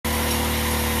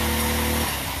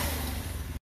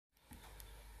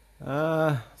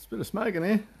It's a bit of smoke in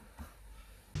here.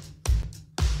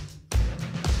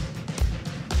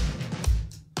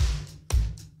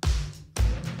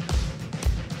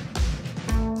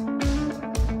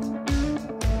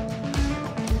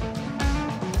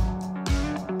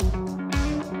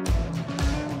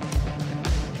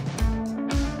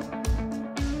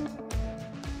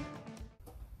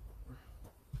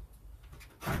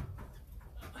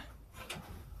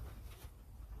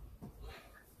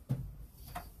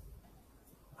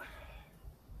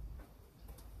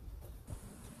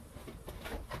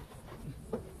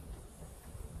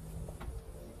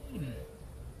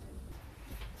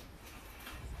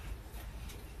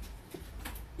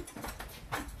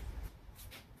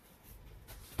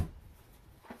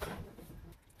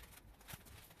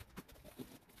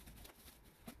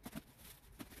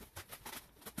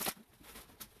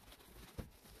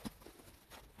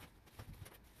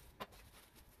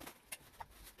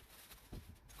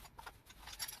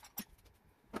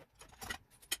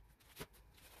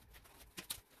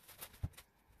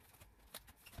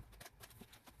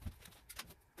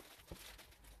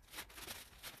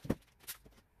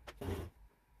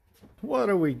 What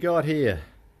do we got here?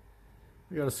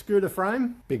 We got a scooter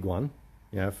frame, big one,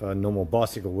 you know, for normal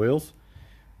bicycle wheels,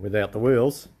 without the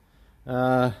wheels. We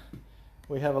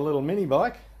have a little mini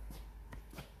bike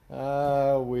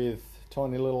with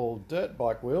tiny little dirt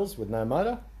bike wheels with no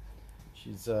motor.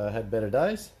 She's had better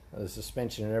days. The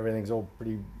suspension and everything's all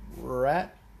pretty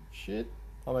rat shit.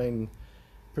 I mean,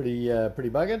 pretty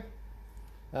buggered.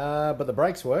 But the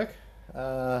brakes work.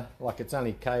 Like it's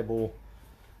only cable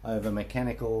over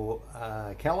mechanical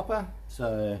caliper,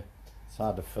 so it's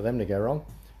hard for them to go wrong.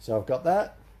 So I've got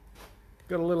that.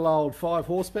 Got a little old 5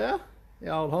 horsepower, the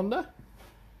old Honda.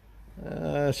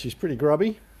 She's pretty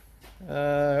grubby.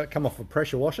 Come off a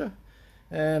pressure washer,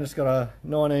 and it's got a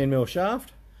 19mm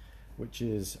shaft, which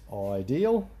is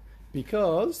ideal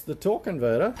because the torque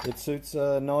converter, it suits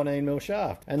a 19mm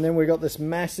shaft. And then we got this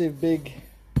massive big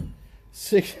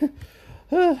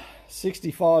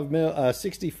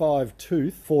 65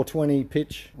 tooth 420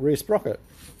 pitch rear sprocket,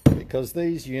 because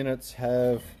these units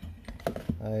have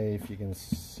a, if you can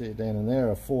see it down in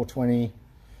there, a 420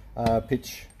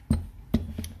 pitch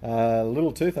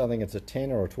little tooth. I think it's a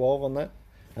 10 or a 12 on that,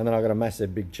 and then I've got a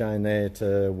massive big chain there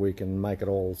to we can make it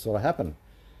all sort of happen.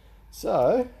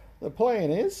 So the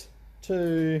plan is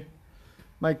to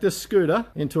make this scooter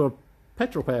into a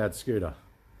petrol powered scooter.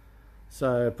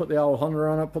 So put the old Honda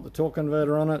on it, put the torque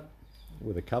converter on it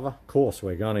with a cover. Of course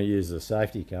we're going to use the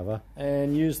safety cover,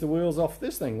 and use the wheels off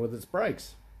this thing with its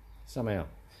brakes somehow.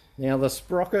 Now the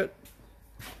sprocket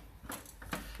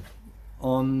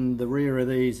on the rear of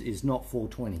these is not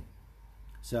 420.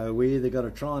 So we either got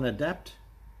to try and adapt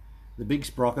the big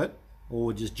sprocket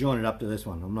or just join it up to this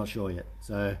one. I'm not sure yet.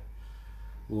 So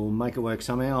we'll make it work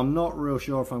somehow. I'm not real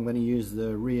sure if I'm going to use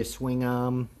the rear swing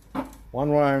arm. One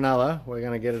way or another, we're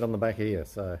going to get it on the back here.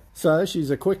 So she's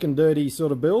a quick and dirty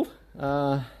sort of build.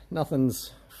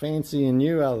 Nothing's fancy and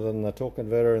new other than the torque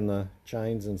converter and the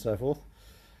chains and so forth.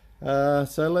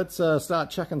 So let's start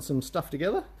chucking some stuff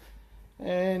together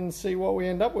and see what we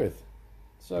end up with.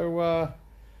 So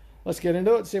let's get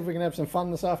into it, see if we can have some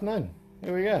fun this afternoon.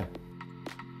 Here we go.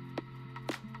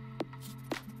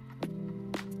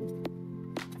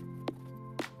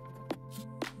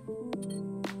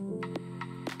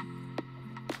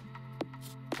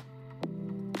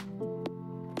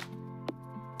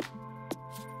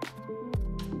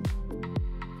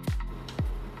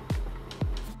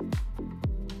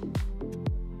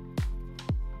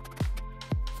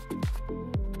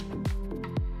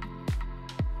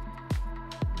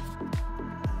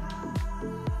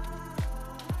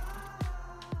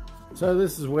 So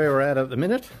this is where we're at the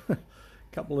minute. A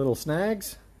couple little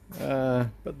snags,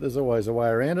 but there's always a way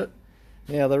around it.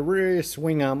 Now the rear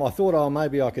swing arm, I thought,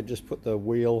 maybe I could just put the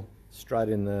wheel straight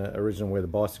in the original where the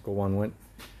bicycle one went.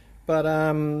 But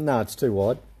no, it's too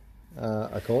wide,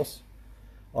 of course.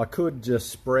 I could just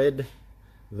spread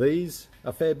these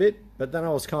a fair bit, but then I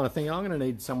was kind of thinking I'm going to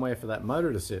need somewhere for that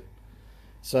motor to sit.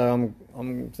 So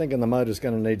I'm thinking the motor's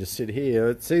going to need to sit here.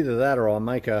 It's either that or I'll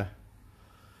make a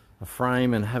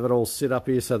frame and have it all sit up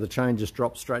here so the chain just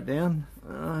drops straight down.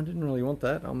 I didn't really want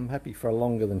that. I'm happy for a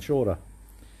longer than shorter.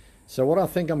 So what I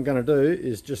think I'm going to do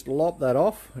is just lop that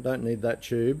off. I don't need that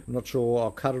tube. I'm not sure.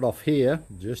 I'll cut it off here,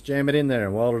 just jam it in there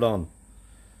and weld it on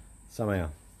somehow.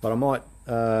 But I might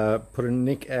put a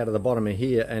nick out of the bottom of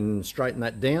here and straighten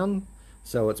that down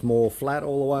so it's more flat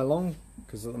all the way along,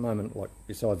 because at the moment, like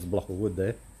besides the block of wood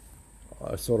there,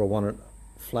 I sort of want it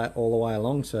flat all the way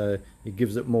along so it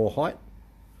gives it more height.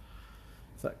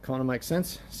 If that kind of makes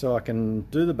sense. So I can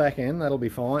do the back end, that'll be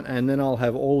fine, and then I'll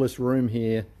have all this room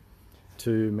here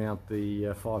to mount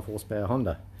the 5 horsepower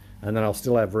Honda, and then I'll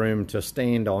still have room to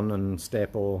stand on and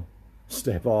step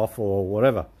off or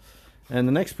whatever. And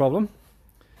the next problem,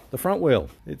 the front wheel.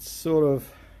 It's sort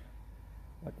of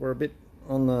like we're a bit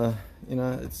on the, you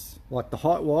know, it's like the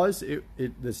height wise,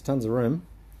 there's tons of room.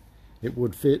 It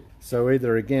would fit. So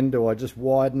either again, do I just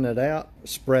widen it out,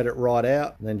 spread it right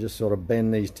out, and then just sort of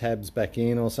bend these tabs back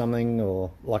in or something, or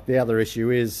like the other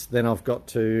issue is then I've got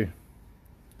to,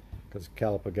 because the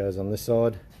caliper goes on this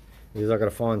side, is I've got to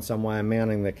find some way of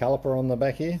mounting the caliper on the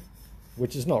back here,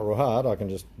 which is not real hard. I can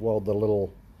just weld the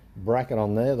little bracket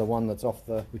on there, the one that's off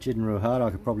the, which isn't real hard. I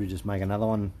could probably just make another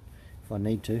one if I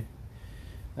need to.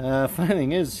 Funny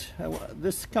thing is,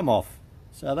 this come off,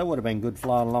 so that would have been good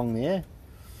flying along the air.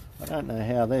 I don't know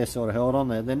how they're sort of held on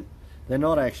there. Then they're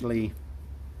not actually,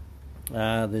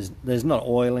 there's not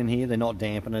oil in here, they're not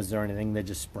dampeners or anything, they're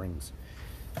just springs.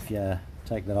 If you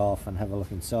take that off and have a look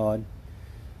inside,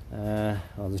 well,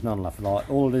 there's not enough light.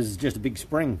 All it is just a big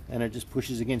spring, and it just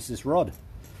pushes against this rod.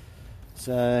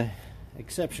 So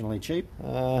exceptionally cheap.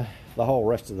 The whole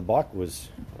rest of the bike was,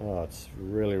 oh, it's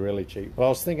really, really cheap. But I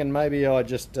was thinking maybe I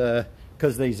just,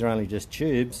 because these are only just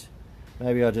tubes,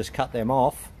 maybe I just cut them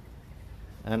off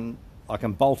and I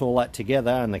can bolt all that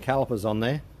together and the calipers on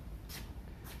there,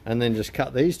 and then just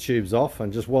cut these tubes off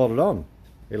and just weld it on.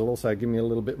 It'll also give me a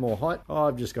little bit more height. Oh,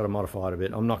 I've just got to modify it a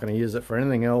bit. I'm not going to use it for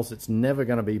anything else. It's never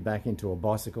going to be back into a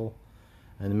bicycle,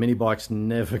 and the mini bike's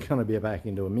never going to be back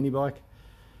into a mini bike.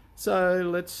 So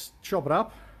let's chop it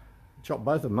up, chop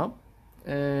both of them up,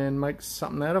 and make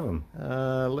something out of them.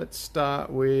 Let's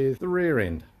start with the rear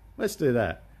end. Let's do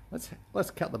that. Let's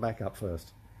cut the back up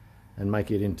first and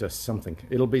make it into something.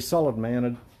 It'll be solid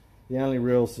mounted. The only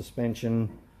real suspension,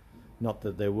 not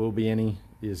that there will be any,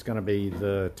 is going to be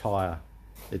the tyre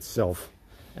itself.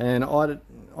 And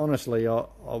honestly, I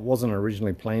wasn't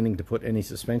originally planning to put any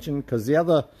suspension, because the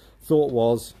other thought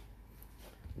was,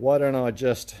 why don't I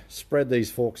just spread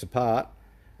these forks apart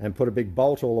and put a big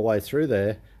bolt all the way through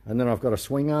there, and then I've got a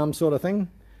swing arm sort of thing.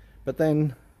 But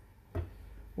then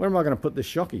where am I going to put this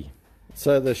shocky?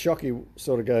 So the shocky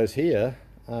sort of goes here,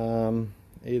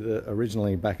 either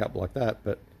originally back up like that,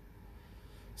 but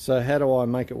so how do I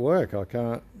make it work? I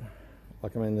can't,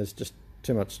 like, I mean, there's just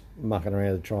too much mucking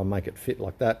around to try and make it fit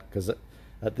like that, because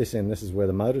at this end, this is where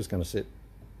the motor's going to sit.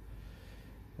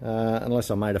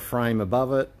 Unless I made a frame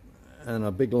above it and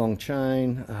a big long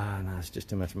chain. No, it's just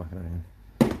too much mucking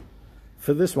around.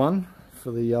 For this one,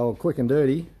 for the old quick and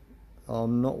dirty,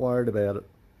 I'm not worried about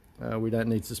it. We don't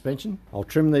need suspension. I'll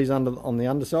trim these on the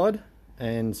underside,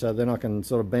 and so then I can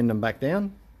sort of bend them back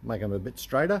down, make them a bit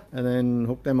straighter, and then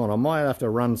hook them on. I might have to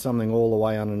run something all the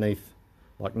way underneath,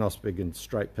 like nice big and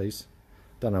straight piece.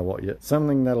 Don't know what yet.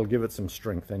 Something that'll give it some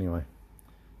strength anyway.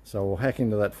 So we'll hack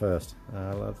into that first.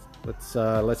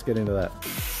 Let's get into that.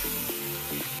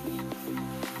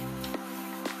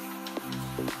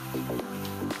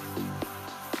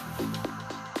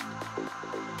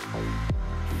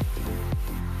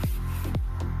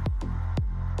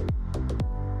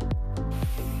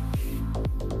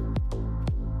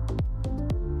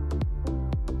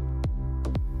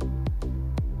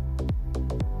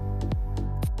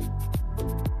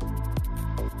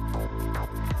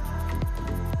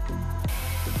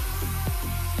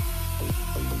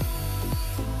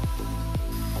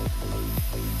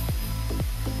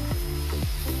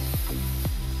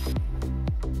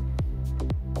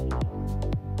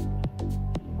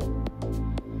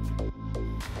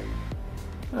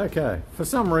 Okay, for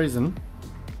some reason,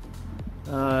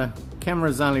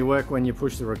 cameras only work when you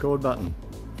push the record button.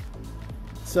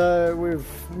 So we've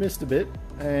missed a bit,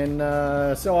 and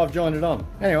so I've joined it on.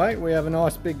 Anyway, we have a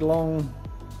nice big long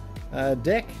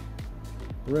deck,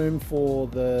 room for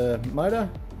the motor.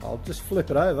 I'll just flip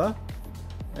it over,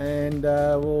 and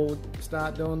we'll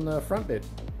start doing the front bit.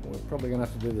 We're probably going to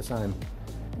have to do the same.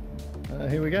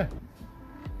 Here we go.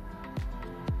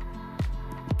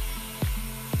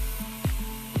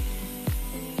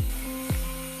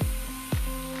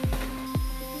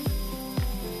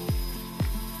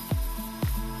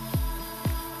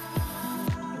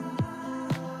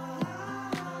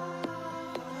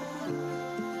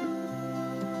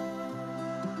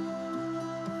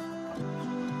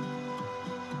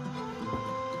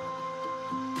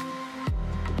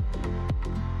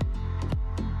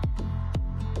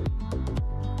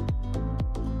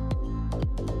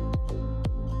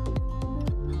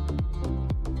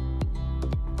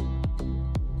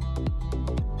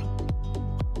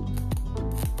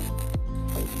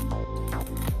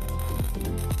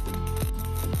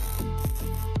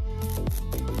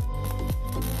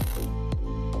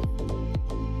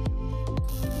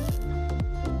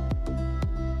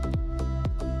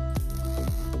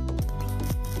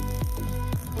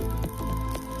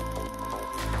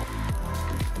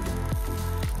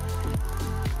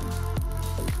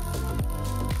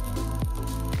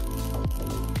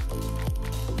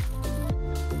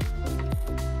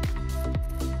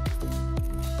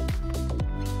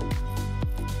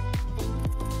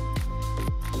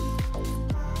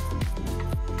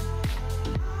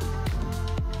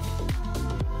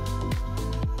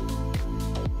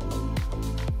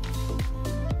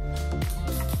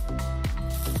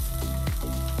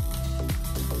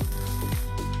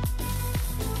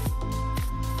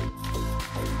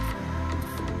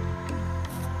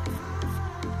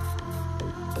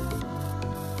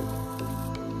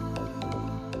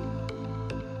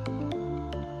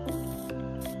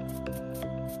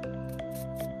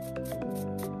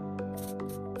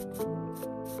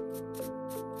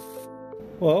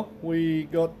 Well, we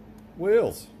got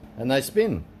wheels and they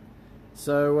spin.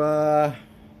 So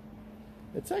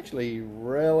it's actually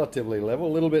relatively level,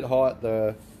 a little bit high at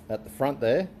the front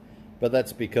there, but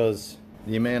that's because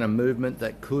the amount of movement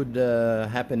that could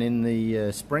happen in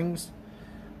the springs.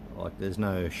 Like there's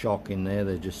no shock in there,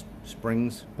 they're just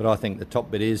springs. But I think the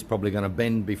top bit is probably going to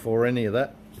bend before any of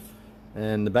that.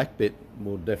 And the back bit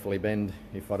will definitely bend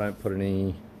if I don't put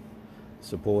any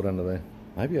support under there.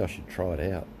 Maybe I should try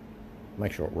it out.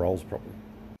 Make sure it rolls properly.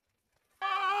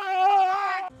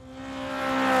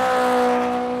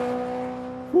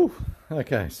 Whew.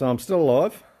 Okay, so I'm still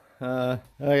alive.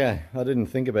 Okay, I didn't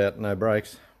think about no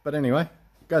brakes. But anyway,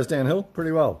 it goes downhill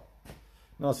pretty well.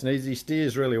 Nice and easy,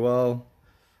 steers really well.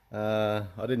 I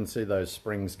didn't see those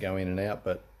springs go in and out,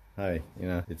 but hey, you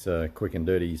know, it's a quick and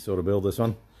dirty sort of build, this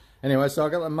one. Anyway, so I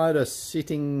got the motor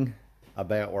sitting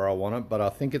about where I want it, but I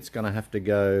think it's going to have to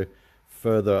go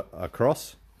further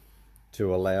across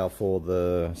to allow for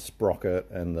the sprocket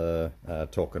and the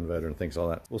torque converter and things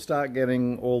like that. We'll start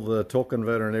getting all the torque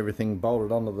converter and everything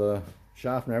bolted onto the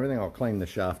shaft and everything. I'll clean the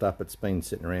shaft up, it's been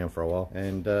sitting around for a while,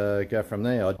 and go from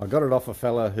there. I got it off a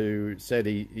fella who said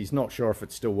he's not sure if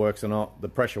it still works or not. The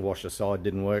pressure washer side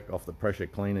didn't work off the pressure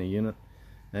cleaner unit,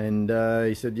 and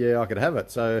he said yeah, I could have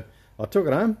it. So I took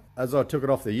it home. As I took it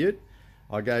off the ute,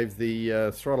 I gave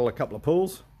the throttle a couple of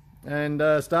pulls and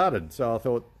started. So I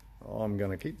thought, oh, I'm going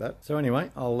to keep that. So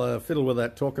anyway, I'll fiddle with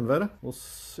that torque converter. We'll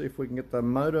see if we can get the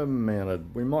motor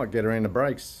mounted. We might get around the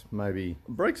brakes, maybe.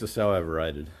 Brakes are so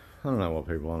overrated. I don't know what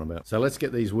people want about. So let's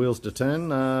get these wheels to turn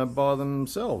by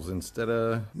themselves instead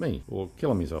of me, or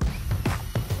killing myself.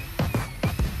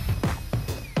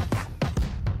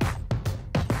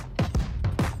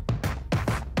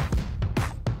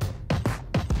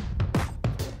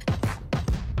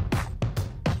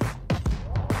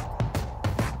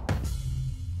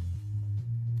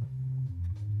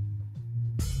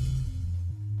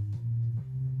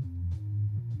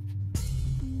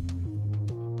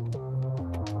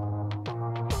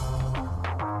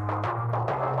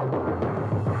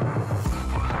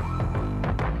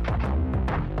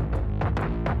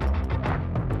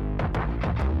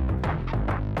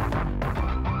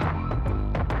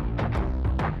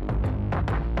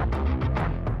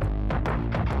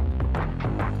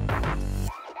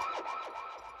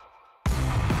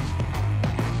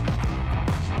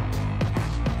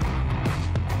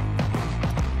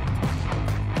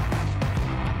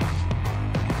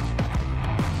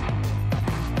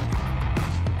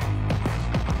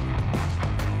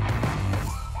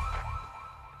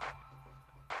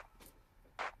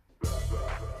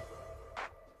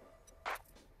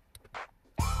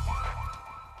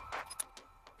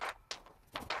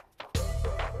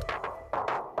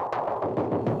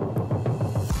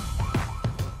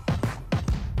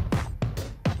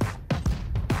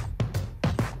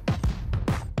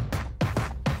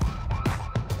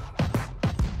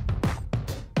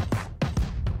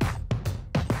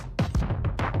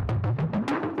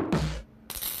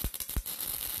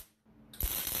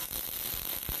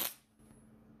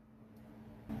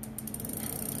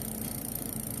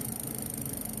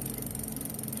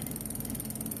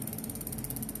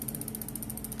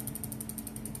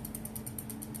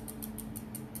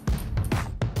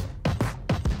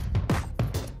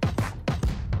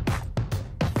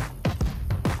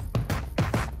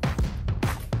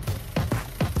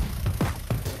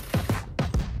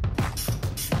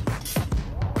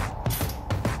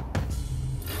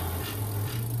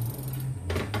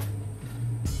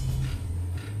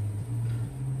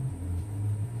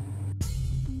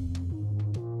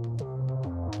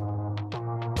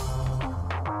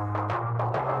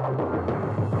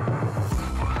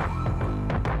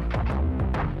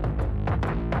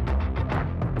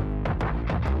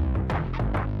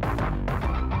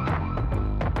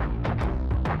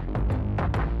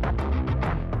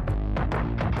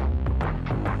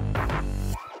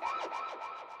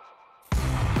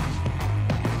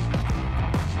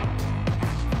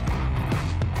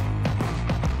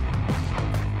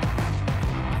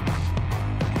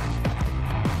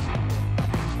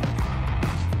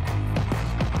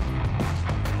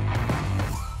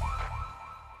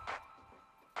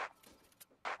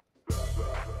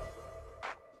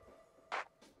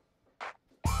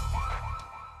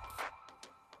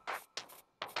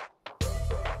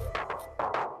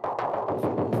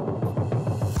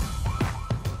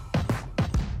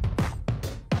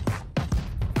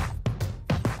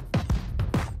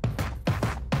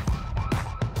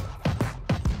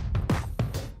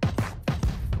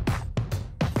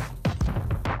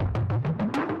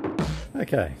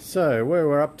 Okay, so where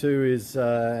we're up to is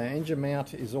engine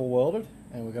mount is all welded,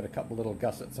 and we've got a couple little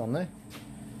gussets on there.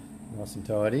 nice and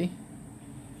tidy,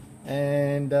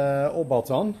 and all bolts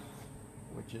on,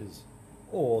 which is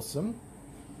awesome.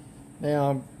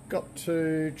 Now I've got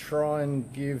to try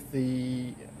and give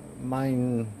the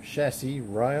main chassis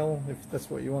rail, if that's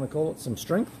what you want to call it, some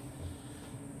strength.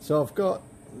 So I've got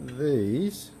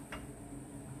these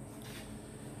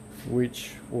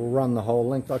which will run the whole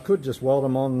length. I could just weld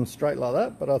them on straight like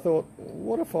that, but I thought,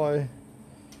 what if I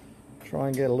try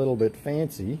and get a little bit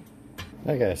fancy?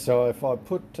 Okay, so if I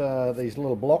put these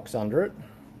little blocks under it,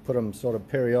 put them sort of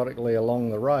periodically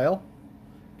along the rail,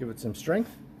 give it some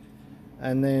strength,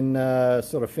 and then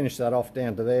sort of finish that off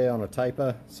down to there on a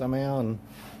taper somehow, and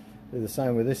do the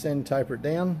same with this end, taper it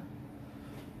down.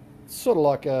 It's sort of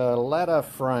like a ladder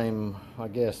frame, I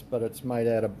guess, but it's made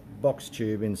out of box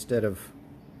tube instead of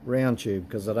round tube,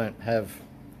 because I don't have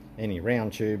any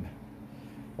round tube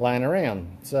laying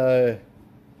around. So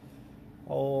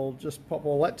I'll just pop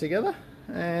all that together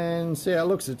and see how it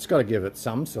looks. It's got to give it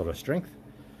some sort of strength,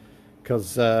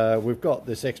 because we've got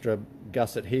this extra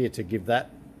gusset here to give that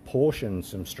portion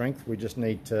some strength. We just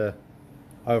need to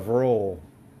overall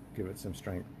give it some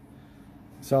strength.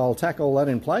 So I'll tack all that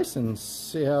in place and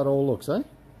see how it all looks, eh?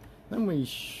 Then we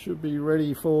should be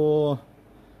ready for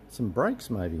some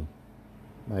brakes, maybe.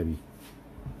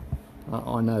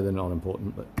 I know they're not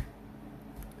important, but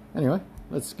anyway,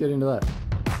 let's get into that.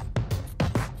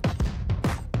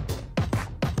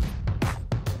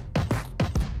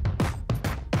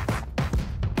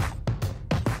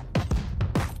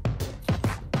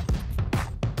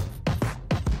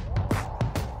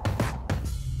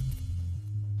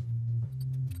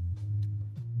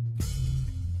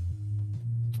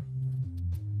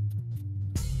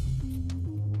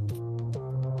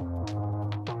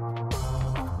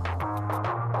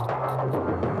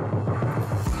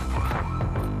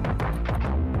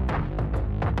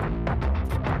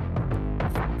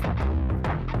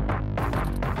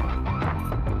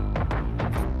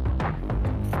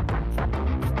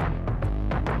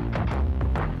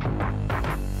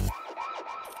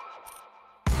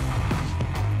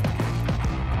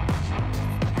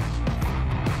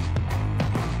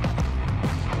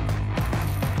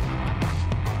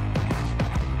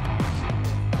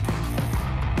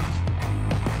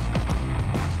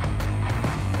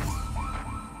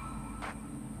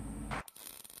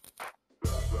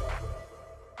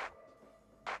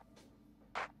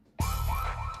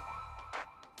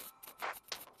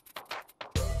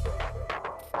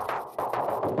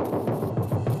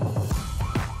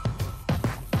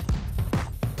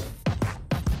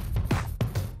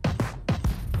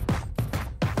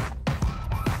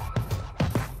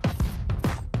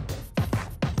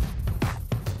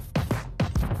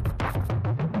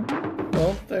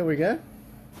 Well, there we go.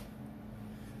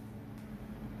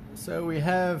 So we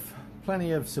have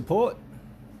plenty of support.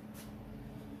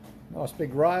 Nice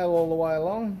big rail all the way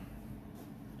along.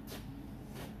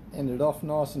 Ended off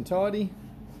nice and tidy.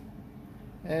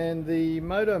 And the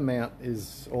motor mount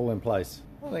is all in place.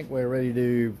 I think we're ready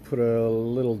to put a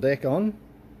little deck on.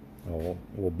 Or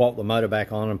we'll bolt the motor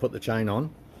back on and put the chain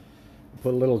on.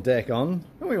 Put a little deck on.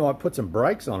 And we might put some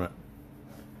brakes on it.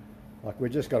 Like, we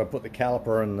just got to put the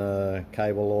caliper and the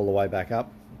cable all the way back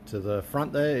up to the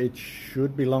front there. It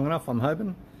should be long enough, I'm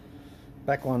hoping.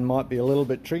 Back one might be a little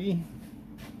bit tricky.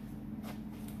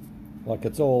 Like,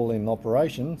 it's all in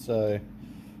operation, so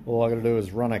all I got to do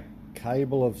is run a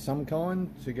cable of some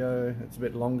kind to go. It's a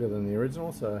bit longer than the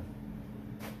original, so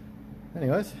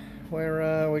anyways,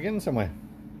 we're getting somewhere.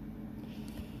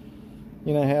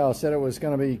 You know how I said it was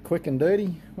going to be quick and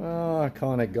dirty? Well, I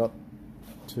kind of got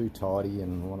too tidy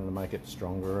and wanted to make it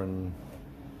stronger, and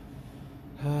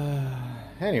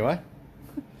anyway,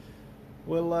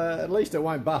 well, at least it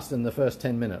won't bust in the first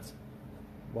 10 minutes.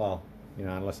 Well, you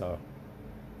know, unless I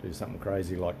do something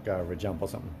crazy like go over a jump or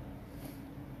something.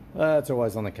 It's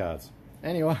always on the cards.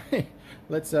 Anyway,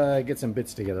 let's get some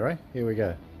bits together, eh? Here we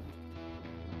go.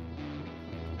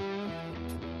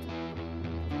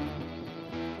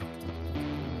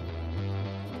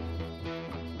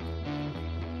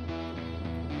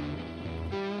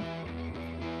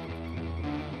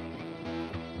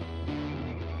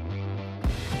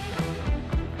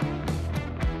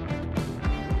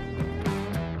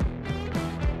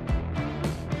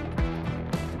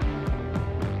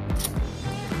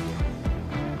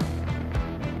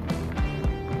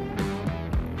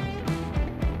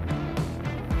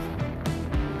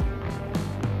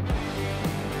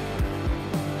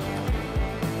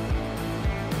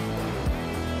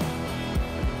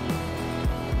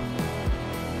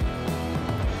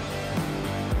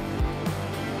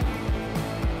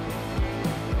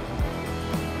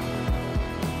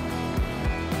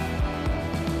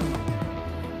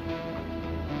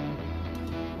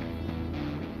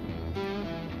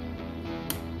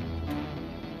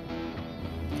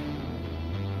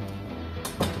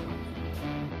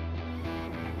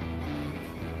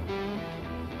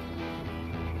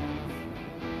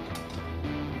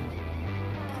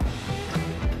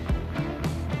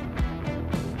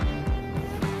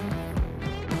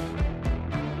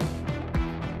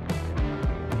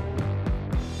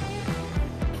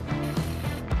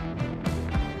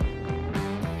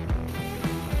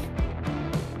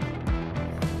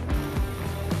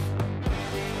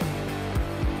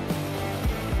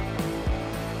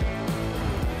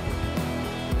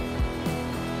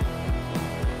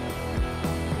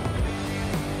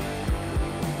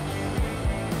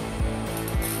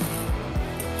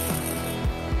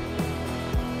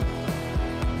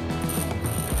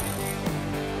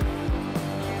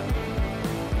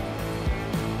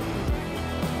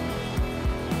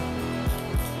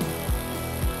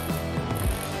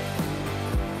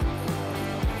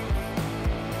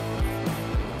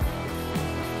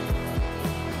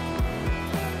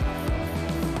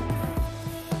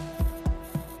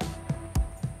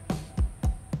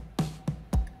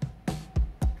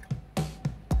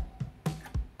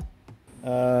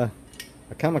 I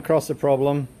come across a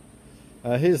problem.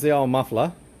 Here's the old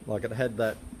muffler, like it had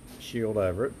that shield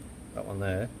over it, that one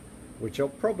there, which I'll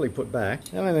probably put back.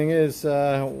 The only thing is,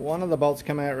 one of the bolts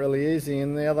come out really easy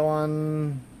and the other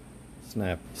one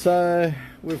snap. So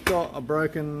we've got a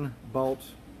broken bolt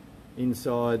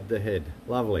inside the head.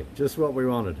 Lovely, just what we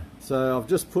wanted. So I've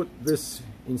just put this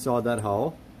inside that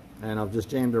hole and I've just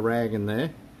jammed a rag in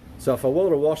there. So if I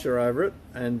weld a washer over it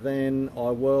and then I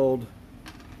weld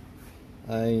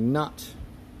a nut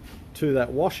to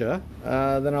that washer,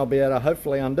 then I'll be able to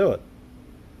hopefully undo it,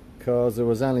 because it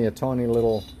was only a tiny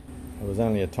little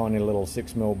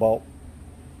 6mm bolt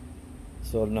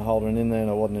sort of holding in there, and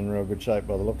it wasn't in real good shape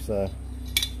by the looks. So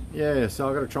yeah, so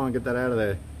I've got to try and get that out of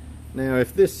there. Now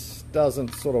if this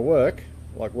doesn't sort of work,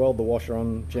 like weld the washer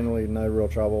on, generally no real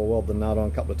trouble, weld the nut on,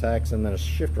 a couple of tacks and then a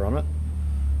shifter on it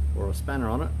or a spanner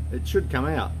on it, it should come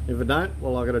out. If it don't,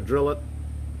 well, I've got to drill it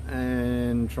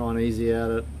and try and easy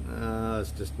out it.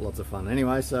 It's just lots of fun.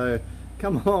 Anyway, so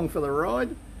come along for the ride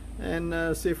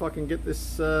and see if I can get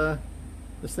this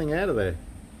this thing out of there.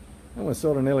 And we're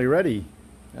sort of nearly ready,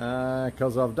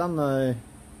 because I've done the,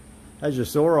 as you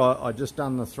saw, I just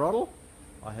done the throttle.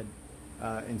 I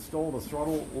had installed a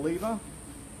throttle lever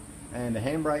and a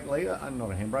handbrake lever,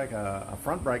 not a handbrake, a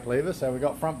front brake lever. So we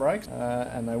got front brakes,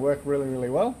 and they work really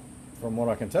well from what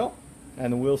I can tell,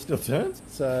 and the wheel still turns.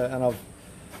 So, and I've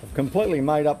completely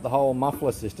made up the whole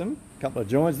muffler system, a couple of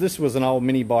joints. This was an old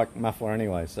mini bike muffler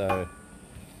anyway, so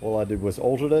all I did was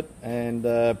altered it and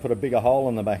put a bigger hole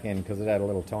in the back end because it had a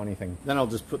little tiny thing. Then I'll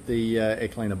just put the air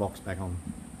cleaner box back on,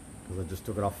 because I just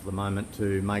took it off for the moment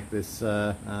to make this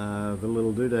the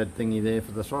little doodad thingy there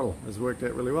for the throttle. It's worked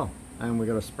out really well. And we've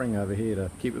got a spring over here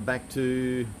to keep it back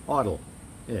to idle.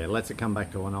 Yeah, lets it come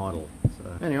back to an idle.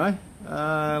 So anyway,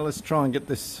 let's try and get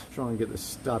this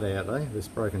stud out, this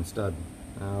broken stud.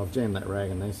 I've jammed that rag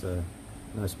in there so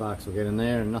no sparks will get in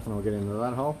there and nothing will get into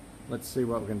that hole. Let's see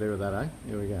what we can do with that,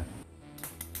 Here we go.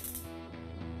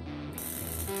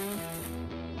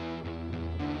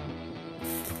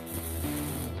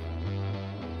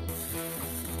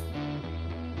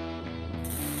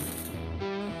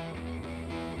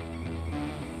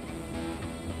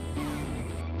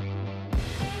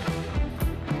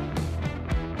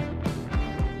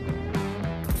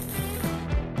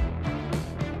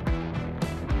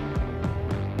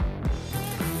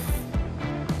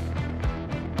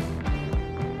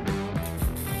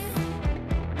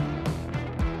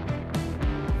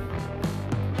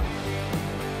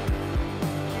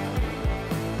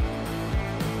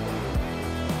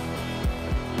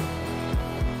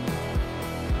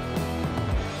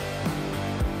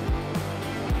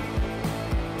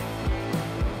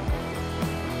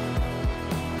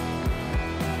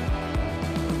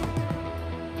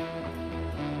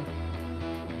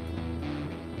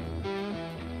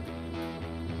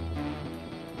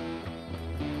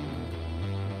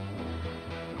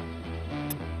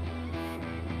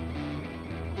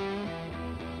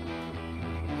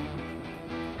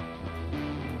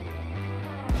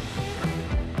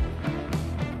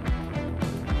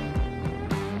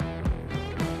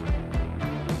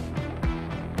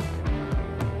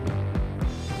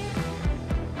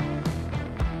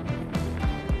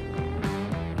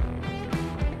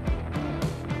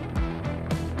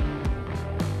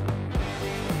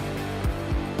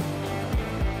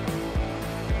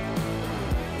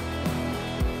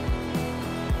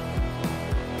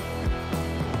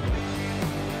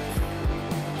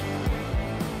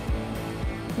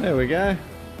 There we go.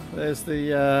 There's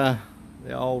the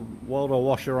old welder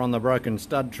washer on the broken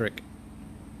stud trick.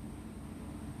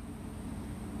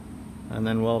 And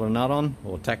then weld a nut on,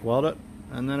 or tack weld it,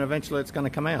 and then eventually it's going to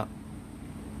come out.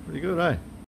 Pretty good, eh?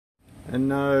 And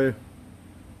no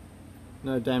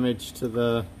damage to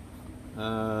the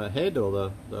head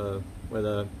or the where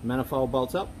the manifold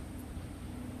bolts up.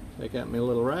 Take out my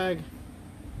little rag,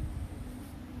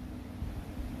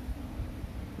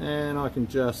 and I can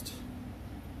just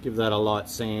give that a light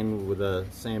sand with a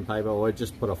sandpaper, or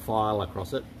just put a file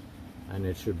across it and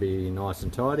it should be nice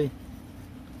and tidy.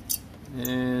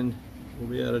 And we'll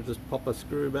be able to just pop a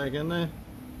screw back in there.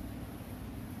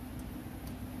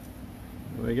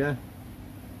 There we go.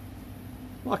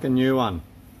 Like a new one.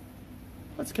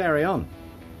 Let's carry on.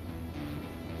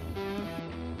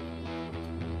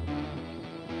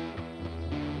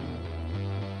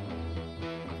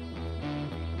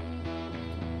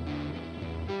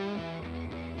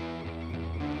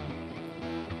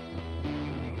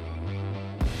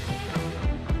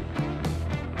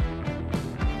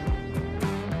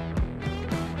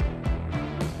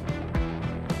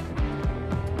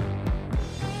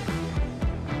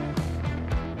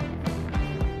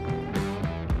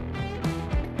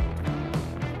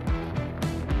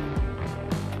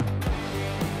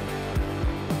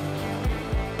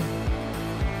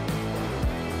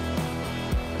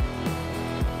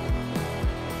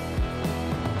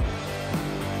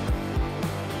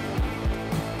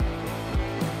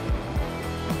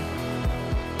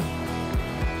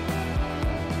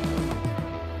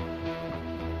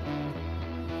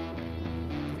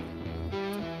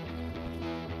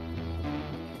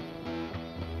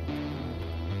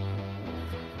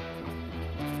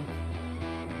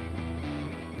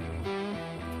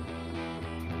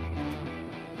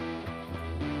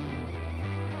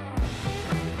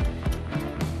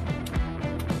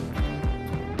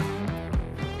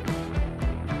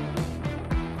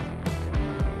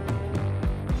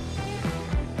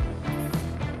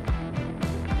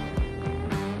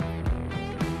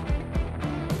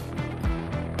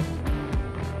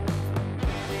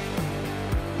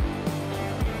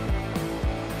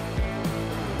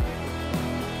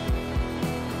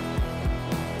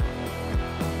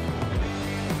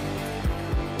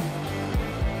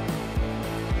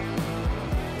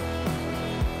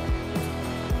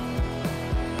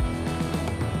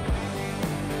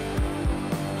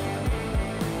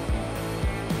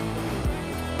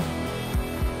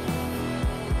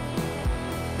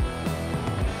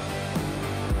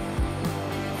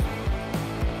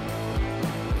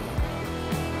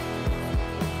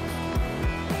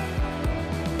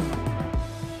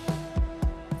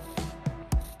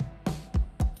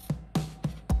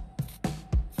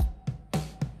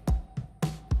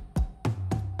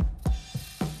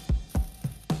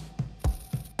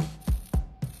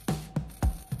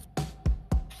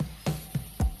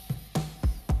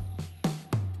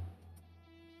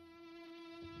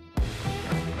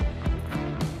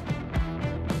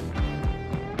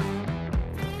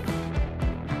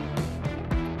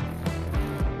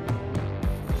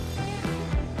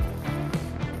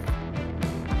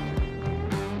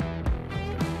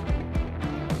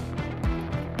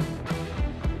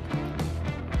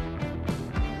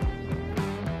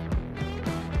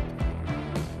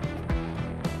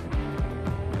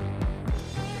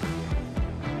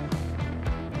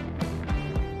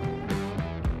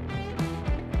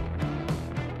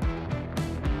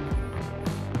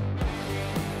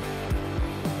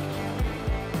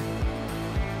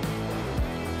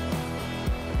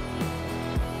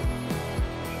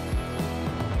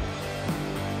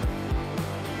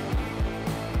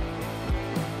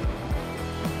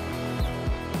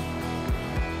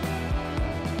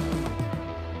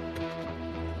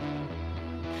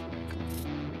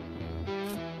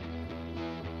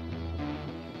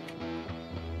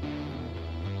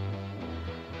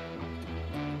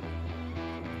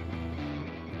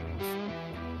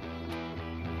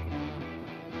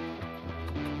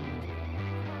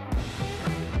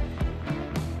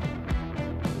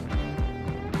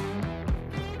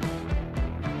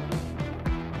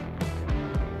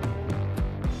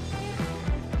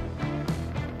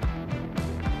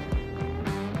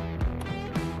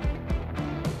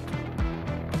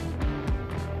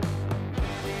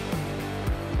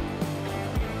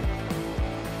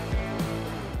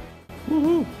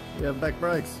 Yeah, back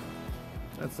brakes.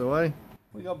 That's the way.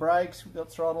 We got brakes, we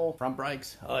got throttle, front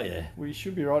brakes. Oh yeah. We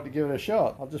should be right to give it a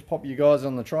shot. I'll just pop you guys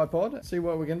on the tripod, see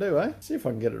what we can do, eh? See if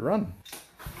I can get it running.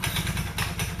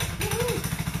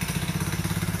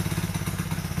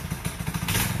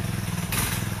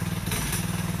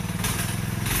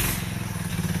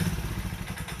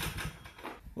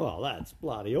 Well, that's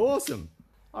bloody awesome.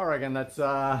 I reckon that's,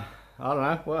 I don't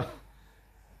know, well,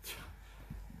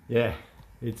 yeah,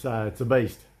 it's a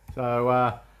beast. So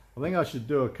I think I should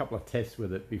do a couple of tests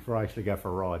with it before I actually go for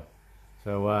a ride.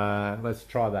 So let's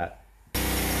try that.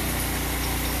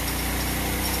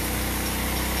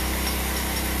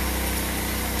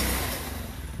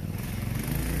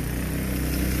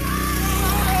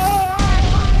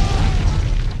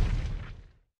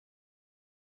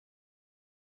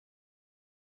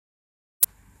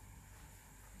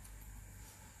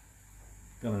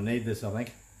 Gonna need this, I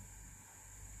think.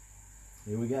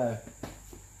 Here we go.